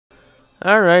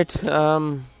Alright,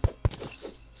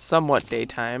 somewhat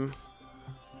daytime.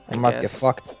 I must get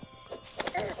fucked.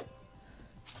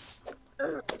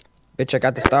 Bitch, I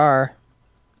got the star.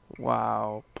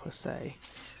 Wow, pussy.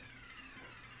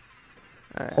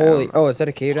 Right, Holy, oh, is that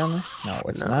a cave down there? No,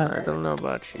 it's not. I don't know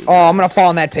about you. Oh, I'm gonna fall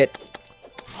in that pit.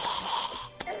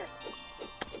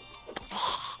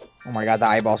 Oh my god, the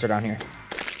eyeballs are down here.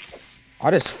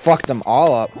 I just fucked them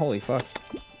all up. Holy fuck.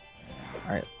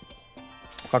 Alright.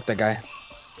 Fuck that guy.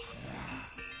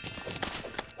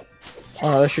 Oh,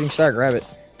 another shooting star. Grab it.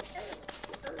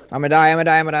 I'm gonna die, I'm gonna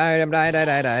die, I'm gonna die, I'm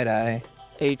gonna die.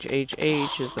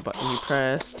 HHH is the button you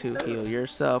press to heal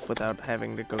yourself without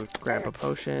having to go grab a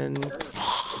potion.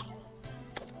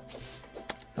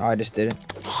 Oh, I just did it.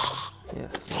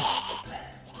 Yes.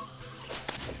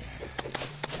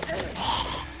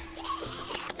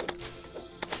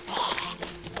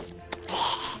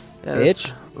 Yeah,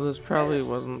 Bitch. This probably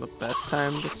wasn't the best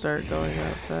time to start going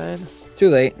outside. Too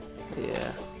late.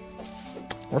 Yeah.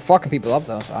 We're fucking people up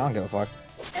though, so I don't give a fuck.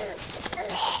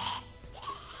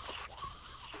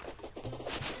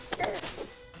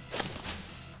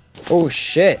 Oh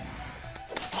shit.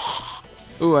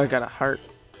 Ooh, I got a heart.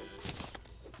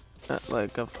 Not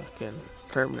like a fucking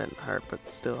permanent heart, but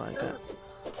still I got.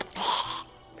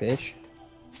 Bitch.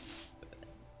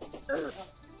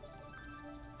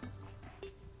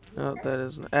 No, that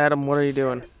isn't. Adam, what are you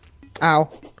doing? Ow.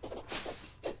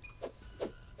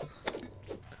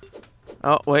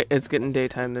 Oh, wait, it's getting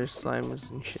daytime. There's slimes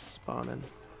and shit spawning.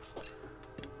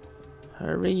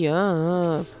 Hurry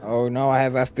up. Oh no, I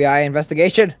have FBI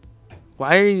investigation.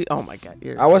 Why are you? Oh my god,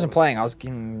 I wasn't playing. I was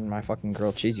getting my fucking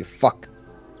grilled cheese, you fuck.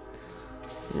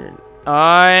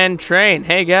 And train.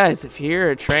 Hey guys, if you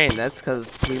hear a train, that's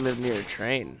because we live near a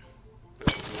train.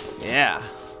 Yeah.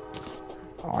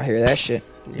 Oh, I hear that shit.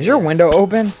 Is your window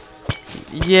open?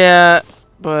 Yeah,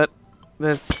 but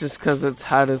that's just because it's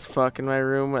hot as fuck in my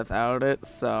room without it.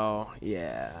 So,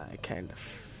 yeah, I kind of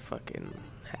fucking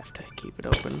have to keep it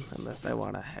open unless I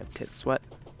want to have tit sweat.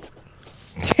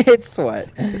 Tit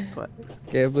sweat. Tit sweat.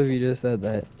 Can't believe you just said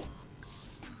that.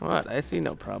 What? I see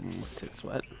no problem with tit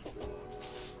sweat.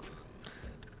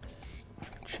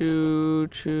 Choo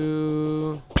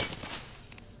choo.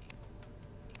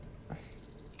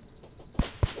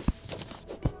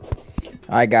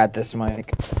 I got this,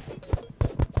 Mike.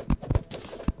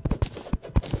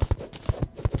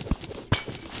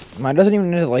 Mine doesn't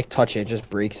even need to like touch it, it just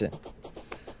breaks it.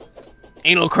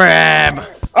 Anal crab.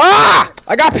 Ah!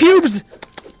 I got pubes!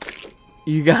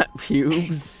 You got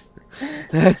pubes?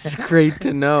 That's great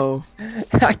to know.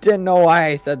 I didn't know why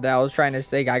I said that. I was trying to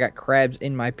say I got crabs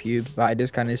in my pubes, but I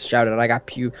just kind of shouted, I got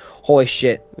pubes. Holy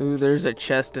shit. Ooh, there's a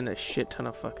chest and a shit ton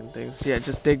of fucking things. Yeah,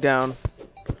 just dig down.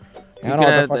 I You don't know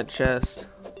can what add the the chest.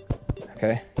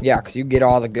 Okay. Yeah, because you get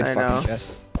all the good I fucking know.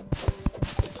 chests.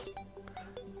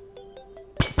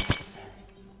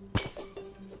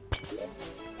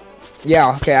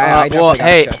 Yeah, okay, I definitely well, got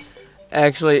hey, the chest.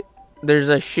 actually, there's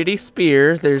a shitty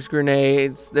spear, there's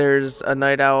grenades, there's a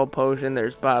night owl potion,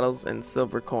 there's bottles, and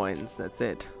silver coins. That's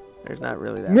it. There's not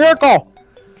really that much. Miracle!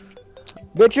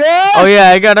 Bitches! Oh yeah,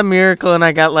 I got a miracle, and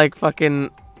I got like fucking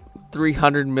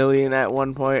 300 million at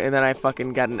one point, and then I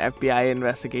fucking got an FBI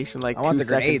investigation like 2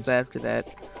 seconds after that.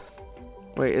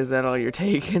 Wait, is that all you're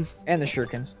taking? And the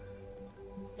shurikens.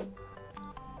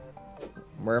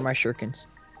 Where are my shurikens?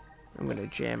 I'm gonna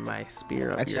jam my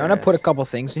spear up Actually, your I'm gonna put a ass. couple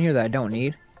things in here that I don't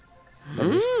need.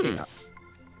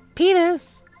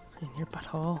 Penis in your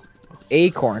butthole.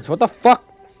 Acorns. What the fuck?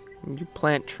 You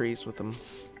plant trees with them.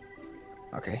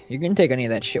 Okay, you can take any of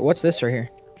that shit. What's this right here?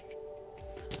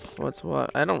 What's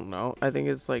what? I don't know. I think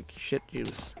it's like shit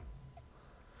juice.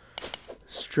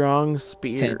 Strong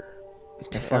spear.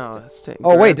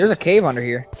 Oh wait, there's a cave under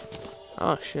here.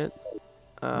 Oh shit.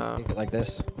 Take it like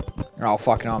this. Oh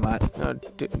fuck no, I'm not. No,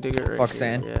 dig it right Fuck here.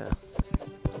 sand. Yeah.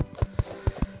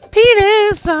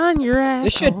 Penis on your ass.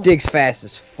 This shit digs fast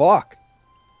as fuck.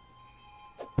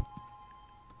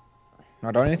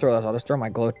 No, don't even throw those. I'll just throw my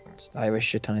glow. I have a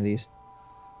shit ton of these.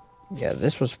 Yeah,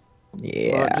 this was.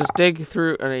 Yeah. Well, just dig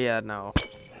through. Yeah, no.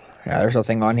 Yeah, there's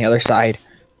nothing on the other side.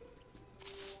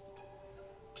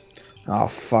 Oh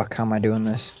fuck! How am I doing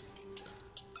this?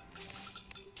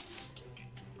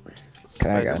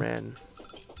 Okay, I got it. Spider-Man.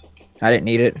 I didn't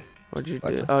need it. What'd you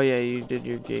do? Oh yeah, you did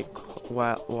your gate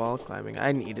wall climbing.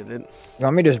 I needed it. You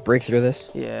want me to just break through this?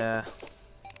 Yeah.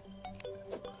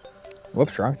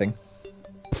 Whoops, wrong thing.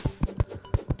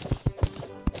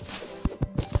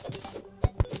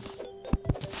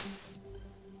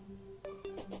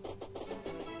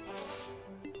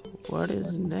 What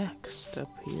is next up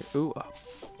here? Ooh, a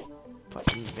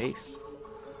fucking vase.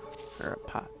 Or a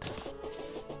pot.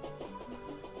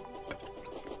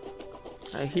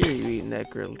 I hear you eating that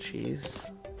grilled cheese.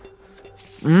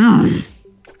 Mmm.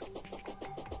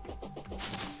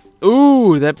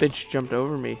 Ooh, that bitch jumped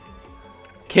over me.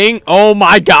 King, oh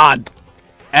my god.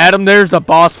 Adam, there's a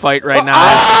boss fight right now.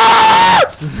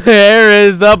 Ah! There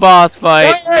is a boss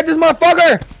fight. Hey, this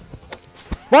motherfucker!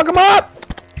 Fuck him up!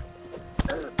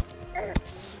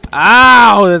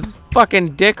 Ow, this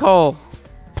fucking dickhole.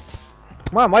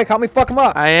 Come on, Mike, help me fuck him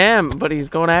up. I am, but he's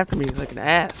going after me like an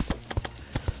ass.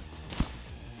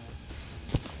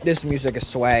 This music is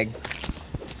swag.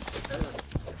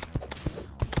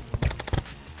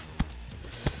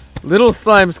 Little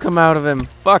slimes come out of him.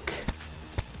 Fuck.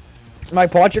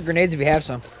 Mike, pull out your grenades if you have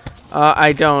some.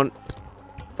 I don't.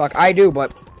 Fuck, I do,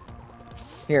 but...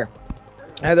 Here.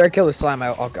 After I kill this slime,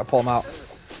 I'll pull him out.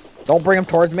 Don't bring him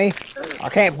towards me. I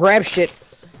can't grab shit.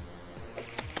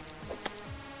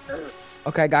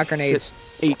 Okay, I got grenades.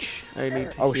 Shit. H. I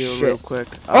need to heal shit. real quick.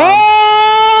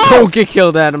 Oh! Don't get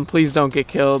killed, Adam. Please don't get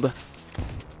killed.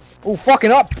 Oh,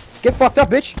 fucking up. Get fucked up,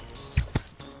 bitch.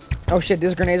 Oh shit,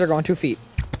 these grenades are going 2 feet.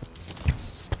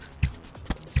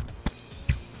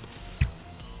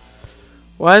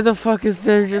 Why the fuck is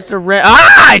there just a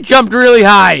Ah! I jumped really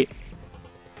high!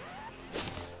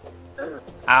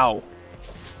 Ow.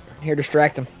 Here,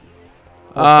 distract him.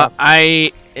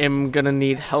 I am gonna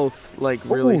need health, like,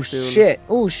 really soon. Oh shit.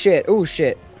 Oh shit. Oh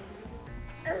shit.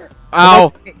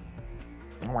 Ow.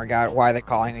 Oh my god, why are they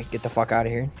calling me? Get the fuck out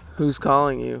of here. Who's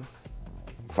calling you?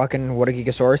 Fucking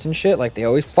Whatagigasaurus and shit, like they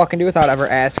always fucking do without ever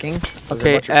asking.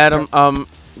 Okay, Adam,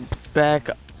 back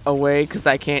away, because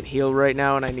I can't heal right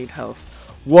now and I need health.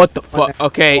 What the fuck?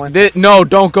 Okay, no,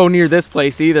 don't go near this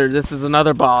place either. This is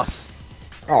another boss.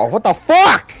 Oh, what the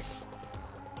fuck?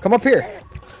 Come up here.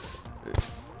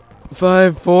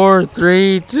 5, 4,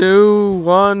 3, 2,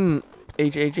 1.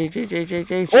 H.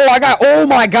 Oh, I got. Oh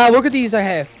my god, look at these I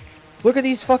have. Look at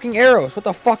these fucking arrows. What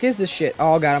the fuck is this shit?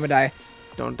 Oh god, I'm gonna die.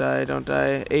 Don't die, don't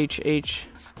die. H.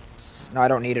 No, I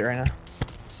don't need it right now.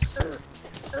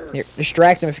 Here,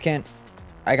 distract him if you can.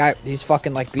 I got these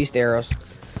fucking like beast arrows.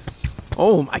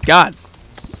 Oh my god.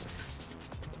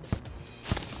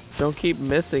 Don't keep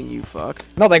missing, you fuck.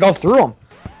 No, they go through them.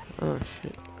 Oh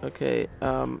shit. Okay,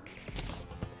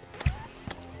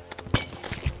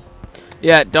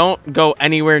 yeah, don't go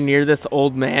anywhere near this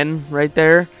old man right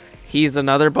there. He's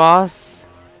another boss.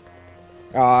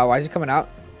 Why is he coming out?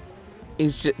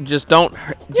 He's just don't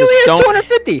He only has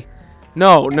 250.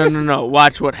 No.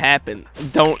 Watch what happened.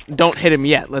 Don't hit him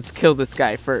yet. Let's kill this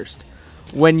guy first.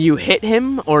 When you hit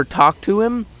him or talk to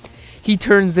him, he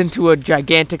turns into a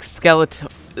gigantic skeleton,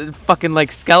 fucking like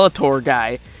Skeletor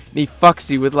guy, and he fucks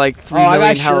you with like 3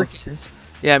 million health. Shurikens.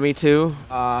 Yeah, me too.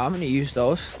 I'm gonna use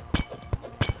those.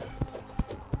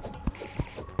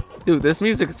 Dude, this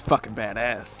music is fucking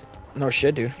badass. No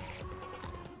shit, dude.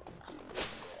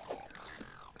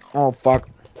 Oh fuck.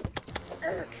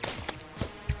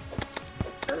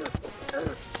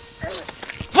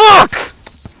 Fuck!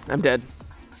 I'm dead.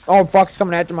 Oh fuck, it's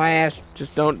coming after my ass.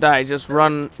 Just don't die. Just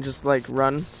run. Just like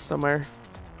run somewhere.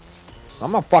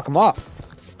 I'm gonna fuck him up.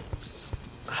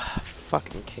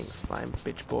 Fucking king slime,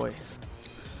 bitch boy.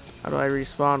 How do I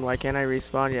respawn? Why can't I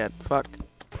respawn yet? Fuck.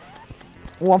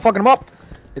 Oh, I'm fucking him up.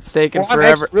 It's taking I'm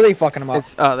forever. really fucking him up.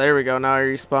 Oh, there we go. Now I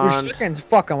respawned. Your chickens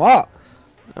fuck him up.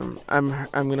 I'm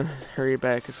gonna hurry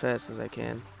back as fast as I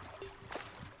can.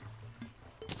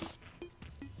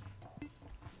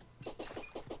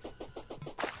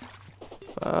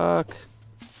 Fuck.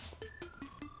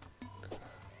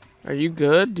 Are you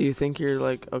good? Do you think you're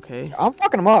like okay? I'm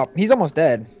fucking him up. He's almost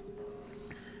dead.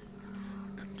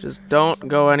 Just don't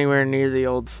go anywhere near the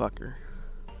old fucker.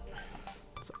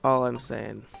 That's all I'm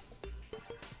saying.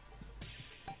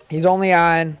 He's only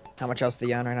on. How much else is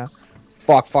he on right now?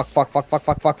 Fuck.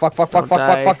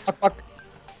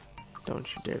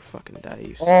 Don't you dare fucking die,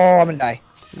 you. Oh, I'm gonna die.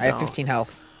 No. I have 15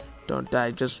 health. Don't die.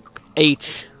 Just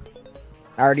H.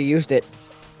 I already used it.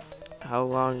 How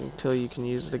long until you can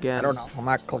use it again? I don't know. I'm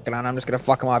not clicking on it. I'm just gonna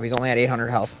fuck him up. He's only at 800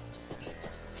 health.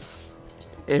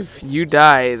 If you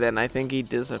die, then I think he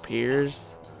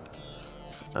disappears.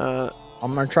 I'm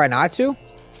gonna try not to.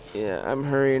 Yeah, I'm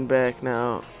hurrying back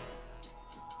now.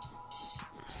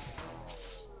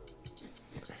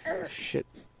 Shit.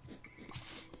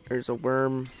 There's a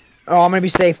worm. Oh, I'm gonna be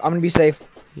safe. I'm gonna be safe.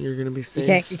 You're gonna be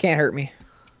safe. You can't hurt me.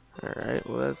 Alright,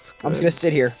 well that's good. I'm just gonna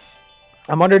sit here.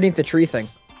 I'm underneath the tree thing.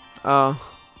 Oh.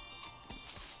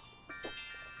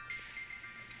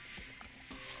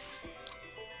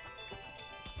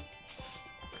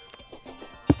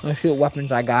 Let's see what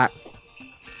weapons I got.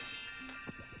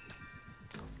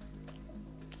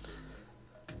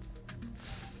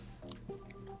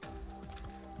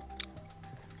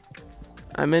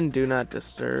 I'm in Do Not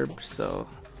Disturb, so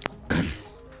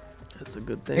that's a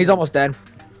good thing. He's almost dead.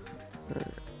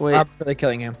 Wait, I'm really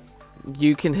killing him.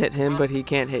 you can hit him, but he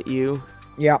can't hit you?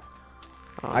 Yeah.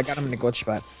 Oh, I got him in a glitch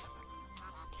spot.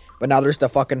 But now there's the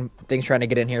fucking things trying to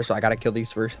get in here, so I gotta kill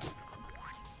these first.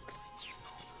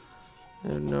 I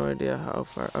have no idea how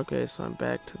far. Okay, so I'm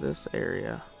back to this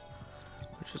area,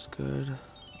 which is good.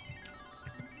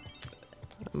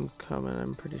 I'm coming,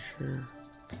 I'm pretty sure.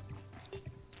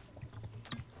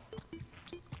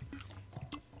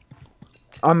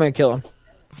 I'm gonna kill him.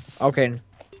 Okay.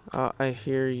 I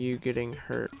hear you getting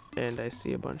hurt, and I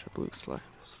see a bunch of blue slimes.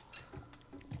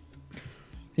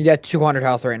 He got 200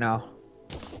 health right now.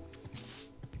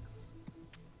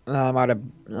 I'm out of...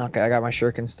 Okay, I got my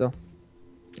shuriken still.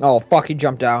 Oh, fuck, he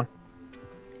jumped down.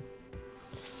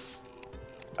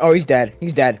 Oh, he's dead.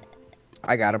 He's dead.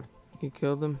 I got him. You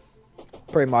killed him?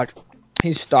 Pretty much.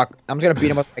 He's stuck. I'm just gonna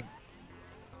beat him up.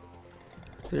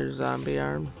 There's zombie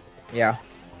arm. Yeah.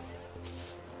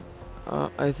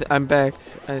 I'm back,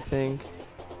 I think.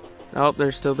 Oh,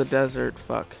 there's still the desert.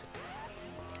 Fuck.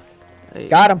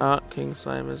 Got him. King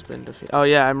Slime has been defeated. Oh,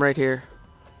 yeah, I'm right here.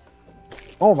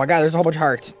 Oh my god, there's a whole bunch of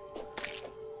hearts.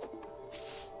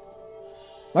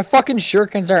 My fucking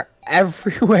shurikens are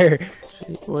everywhere.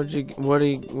 Gee,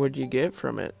 what'd you get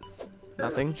from it?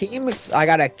 Nothing. I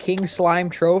got a King Slime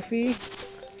trophy.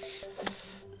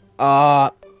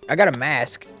 I got a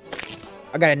mask.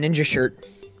 I got a ninja shirt.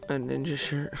 A ninja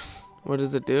shirt. What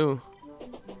does it do?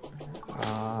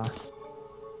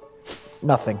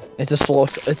 Nothing. It's a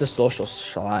social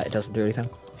slot. It doesn't do anything.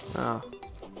 Oh.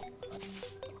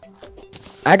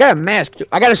 I got a mask too.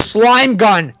 I got a slime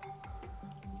gun.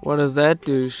 What does that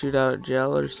do? Shoot out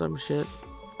gel or some shit?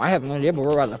 I have no idea, but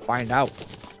we're about to find out.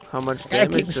 How much I got a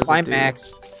damage King does Slime it do?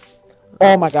 max.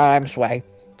 Oh my god, I'm swag.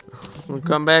 Well,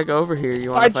 come back over here.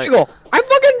 You want I to fight? jiggle. I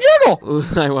fucking jiggle. Ooh,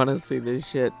 I want to see this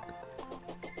shit.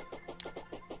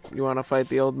 You want to fight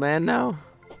the old man now?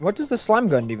 What does the slime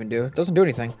gun even do? It doesn't do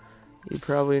anything. You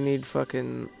probably need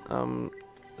fucking No,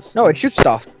 it shoots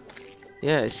stuff.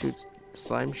 Yeah, it shoots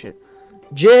slime shit.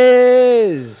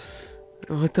 Jizz.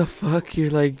 What the fuck? You're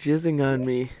like jizzing on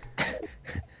me.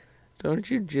 Don't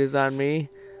you jizz on me?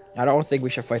 I don't think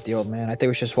we should fight the old man. I think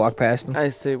we should just walk past him. I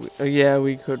say, yeah,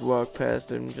 we could walk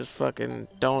past him. Just fucking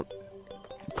don't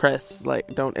press, like,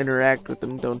 don't interact with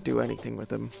him. Don't do anything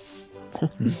with him.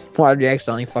 Why did you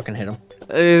accidentally fucking hit him?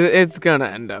 It's gonna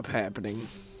end up happening.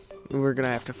 We're gonna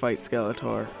have to fight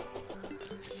Skeletor.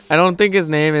 I don't think his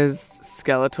name is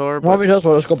Skeletor. Well,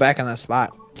 let's go back on that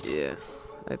spot. Yeah,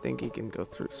 I think he can go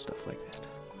through stuff like that.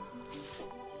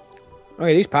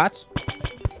 Okay, these pots.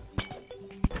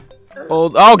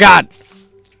 Oh god!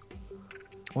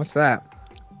 What's that?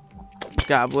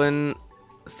 Goblin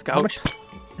Scout.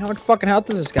 How much fucking health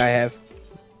does this guy have?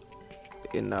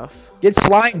 Enough. Get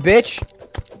slime, bitch!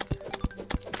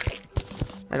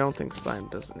 I don't think slime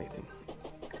does anything.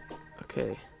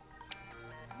 Okay.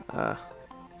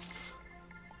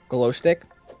 Glow stick?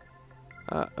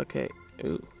 Okay.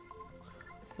 Ooh.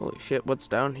 Holy shit, what's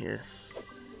down here?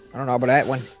 I don't know, but that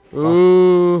one.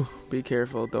 Ooh, be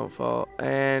careful, don't fall.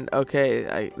 And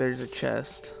okay, there's a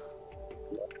chest.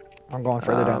 I'm going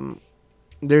further down.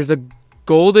 There's a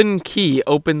golden key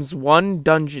opens one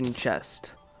dungeon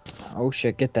chest. Oh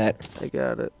shit, get that. I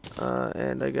got it.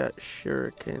 And I got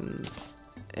shurikens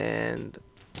and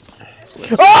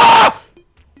Ah!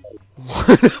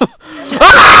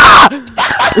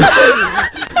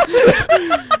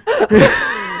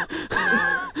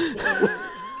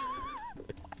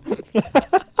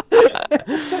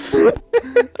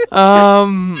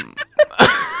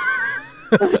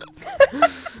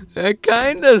 That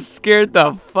kind of scared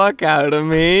the fuck out of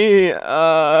me.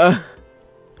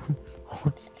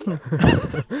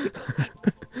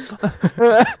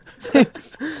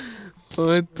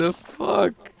 What the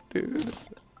fuck, dude?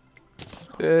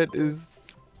 That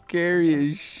is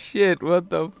scary as shit. What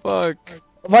the fuck?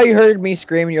 Well, you heard me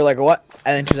scream and you're like, what?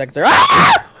 And then 2 seconds later,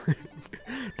 ah!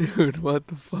 Dude, what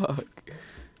the fuck?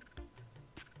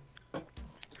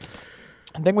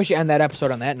 I think we should end that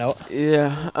episode on that note.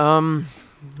 Yeah,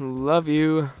 love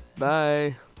you.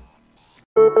 Bye.